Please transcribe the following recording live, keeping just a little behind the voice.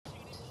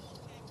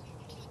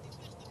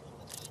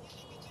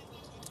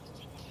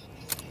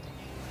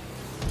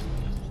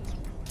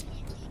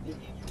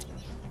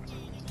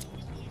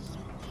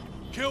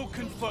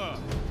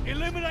confirmed.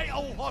 Eliminate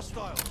all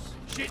hostiles.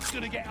 Shit's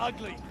gonna get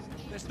ugly.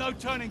 There's no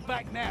turning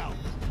back now.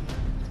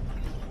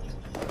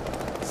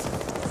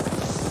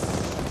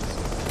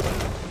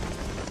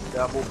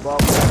 Double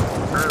bubble.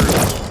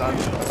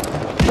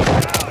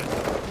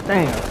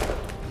 Damn.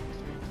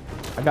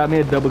 I got me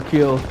a double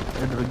kill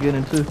at the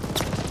beginning too.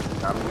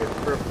 I'm gonna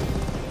get triple.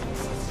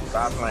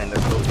 Stop playing,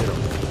 let's go get him.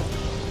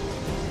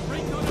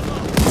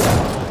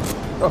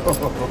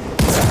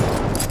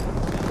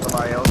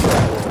 Somebody else.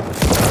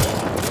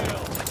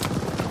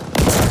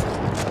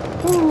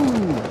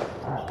 Woo.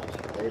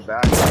 They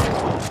back.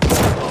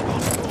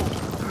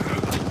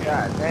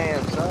 God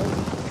damn, son.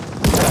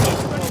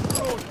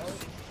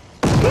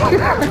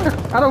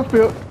 I don't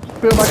feel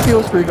my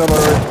kill streak up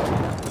already.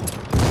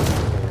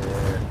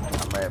 Yeah,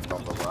 I may have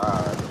bumped a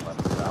ride.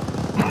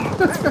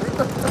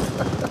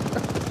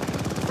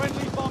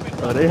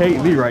 Oh, they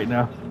hate me right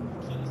now.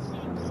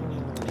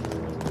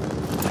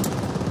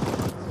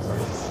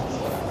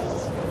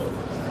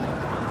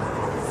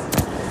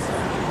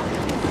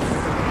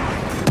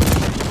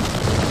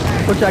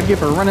 What y'all get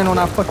for running on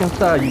our fucking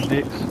side, you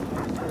dicks?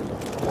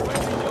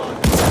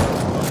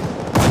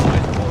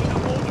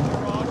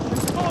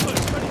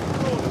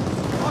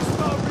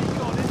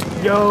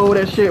 Yo,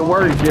 that shit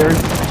worked, Jerry.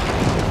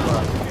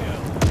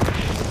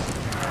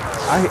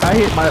 I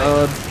hit my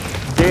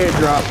dead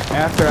drop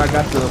after I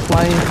got to the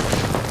plane,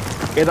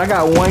 and I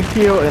got one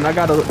kill, and I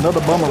got another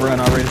bomber run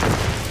already.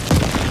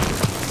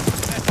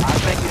 I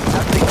think it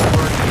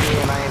worked for me,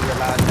 and I ain't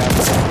realized that.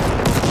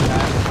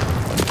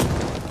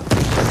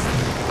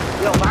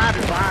 Yo, behind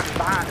it.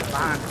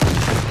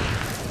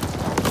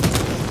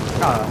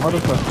 Ah,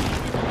 motherfucker.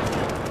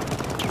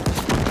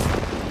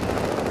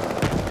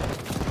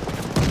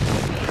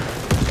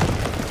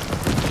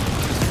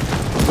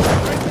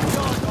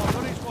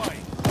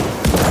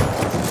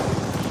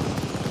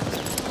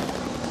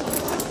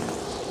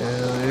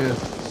 Hell yeah.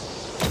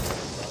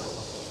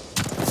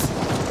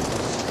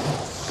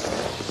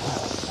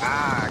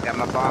 Ah, I got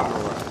my bomber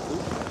run.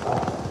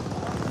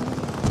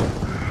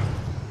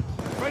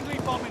 Friendly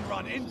bombing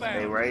run inbound.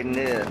 They right in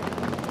there.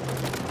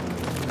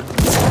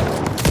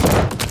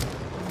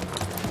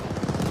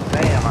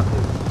 Damn, I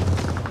could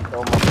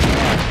almost.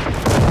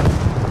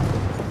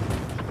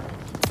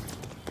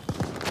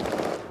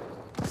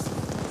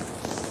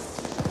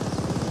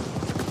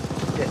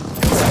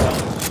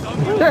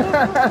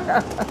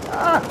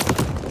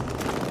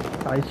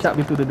 Oh, he shot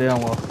me through the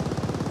damn wall.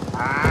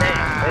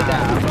 Ah, they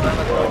got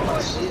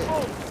shit.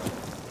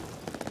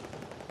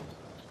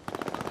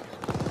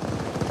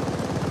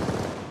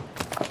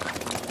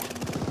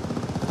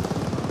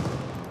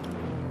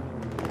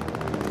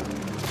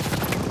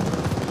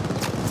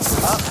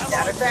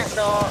 Got a back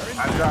door. I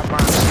dropped mine.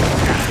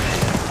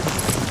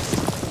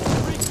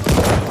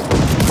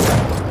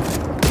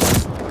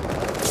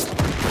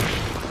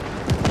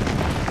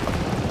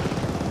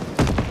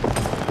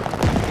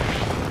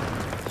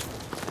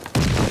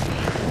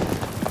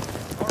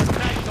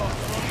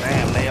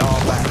 Damn, they all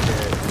back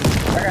there.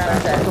 I got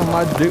a That's on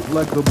my dick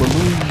like a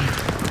balloon.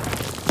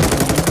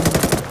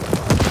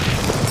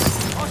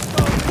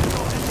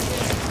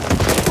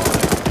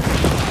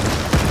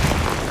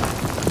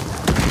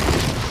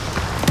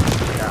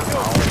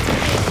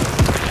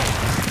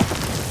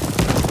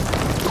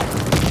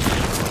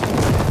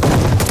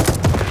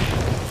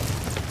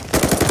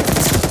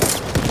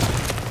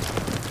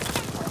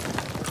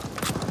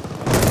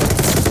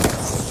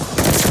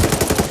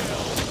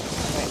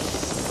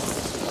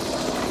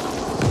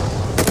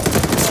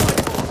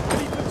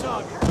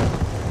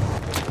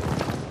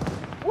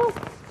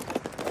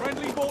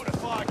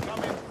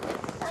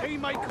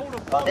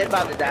 Oh, they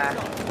about to die.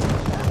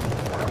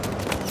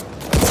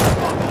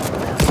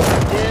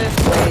 Just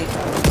wait.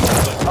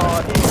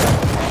 Oh,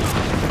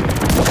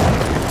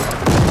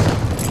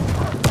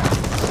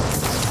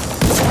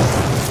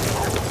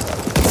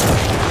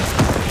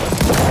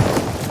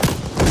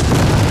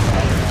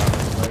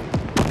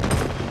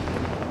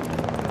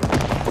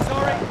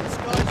 Sorry, this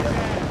guy's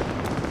down.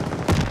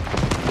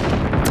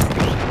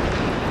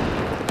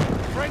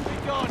 Friendly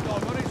guard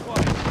dog on his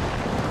way.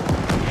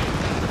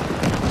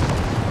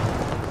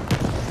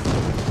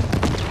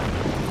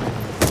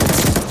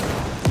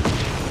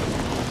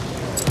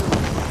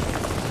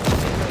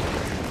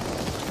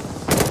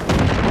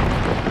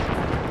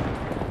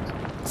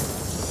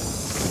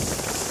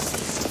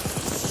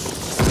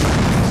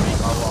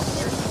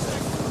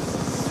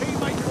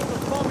 Teammate called a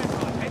bombing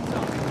run. Heads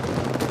up.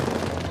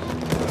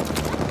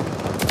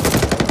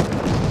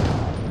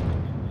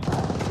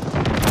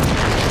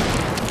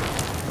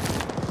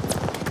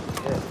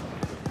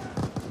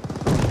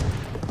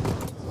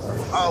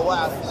 oh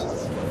wow.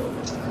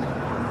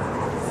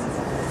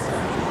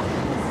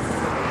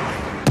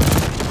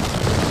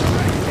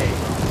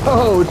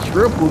 Oh,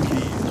 triple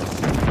kill.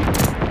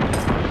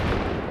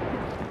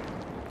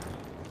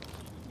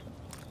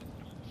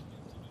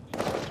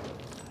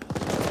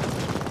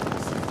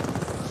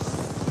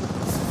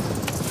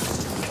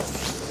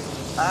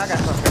 I got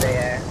something for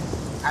their ass.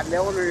 I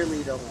never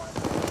really don't want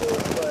to,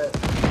 but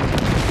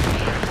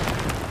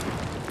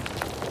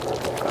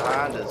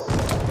behind us.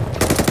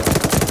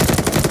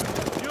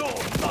 You're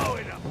low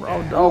enough.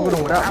 Raw dogging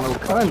them without no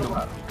condom.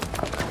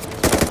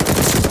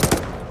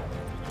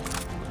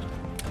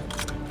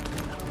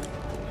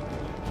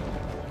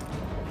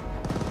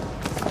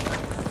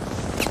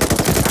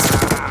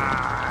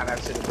 Ah, that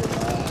should have been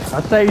mine.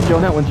 I saved you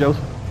on that one,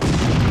 Joseph.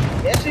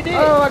 Yes, you did.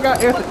 Oh, I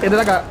got, and then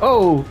I got,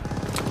 oh,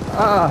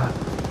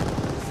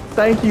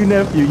 thank you,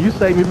 nephew. You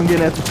saved me from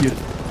getting executed.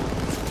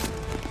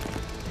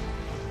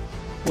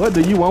 What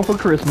do you want for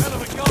Christmas?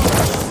 Hell of a guy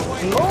on the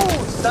way.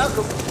 Oh, stuck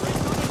him.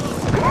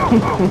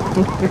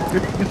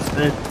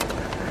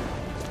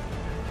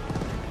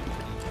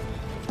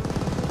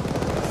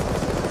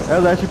 That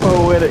was actually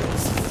poetic.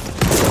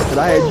 But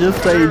I had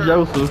just saved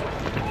Joseph.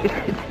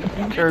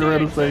 You turned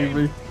around and saved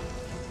me.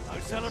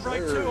 Don't celebrate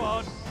too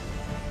hard.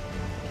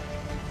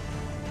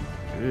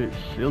 Good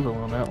shizzle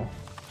on that one.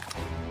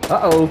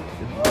 Uh-oh.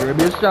 It's gonna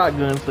be a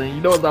shotgun scene.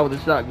 You know it's always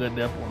a shotgun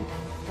death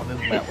on this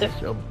map.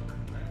 Show.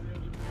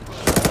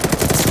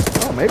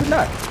 Oh, maybe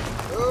not.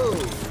 Oh,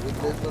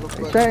 with this little They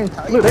fucking changed.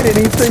 tight. Look, they didn't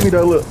even see me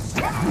though, look.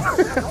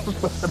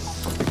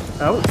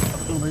 I was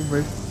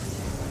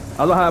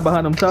hiding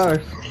behind them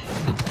tires.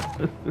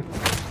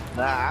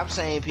 Nah, I've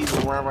seen people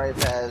run right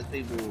past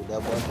people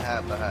that wasn't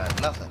hiding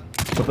behind nothing.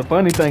 But the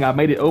funny thing, I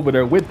made it over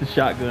there with the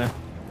shotgun.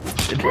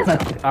 And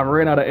then I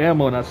ran out of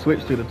ammo and I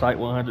switched to the Type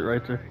 100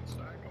 right there.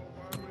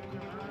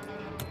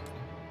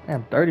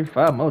 Damn,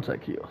 35 multi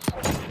kills.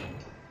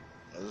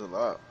 There's a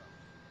lot.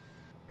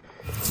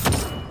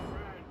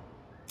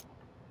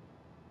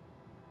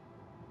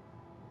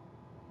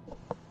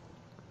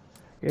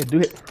 Yeah, do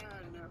it.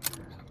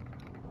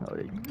 Oh,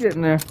 you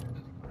getting there?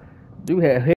 Do have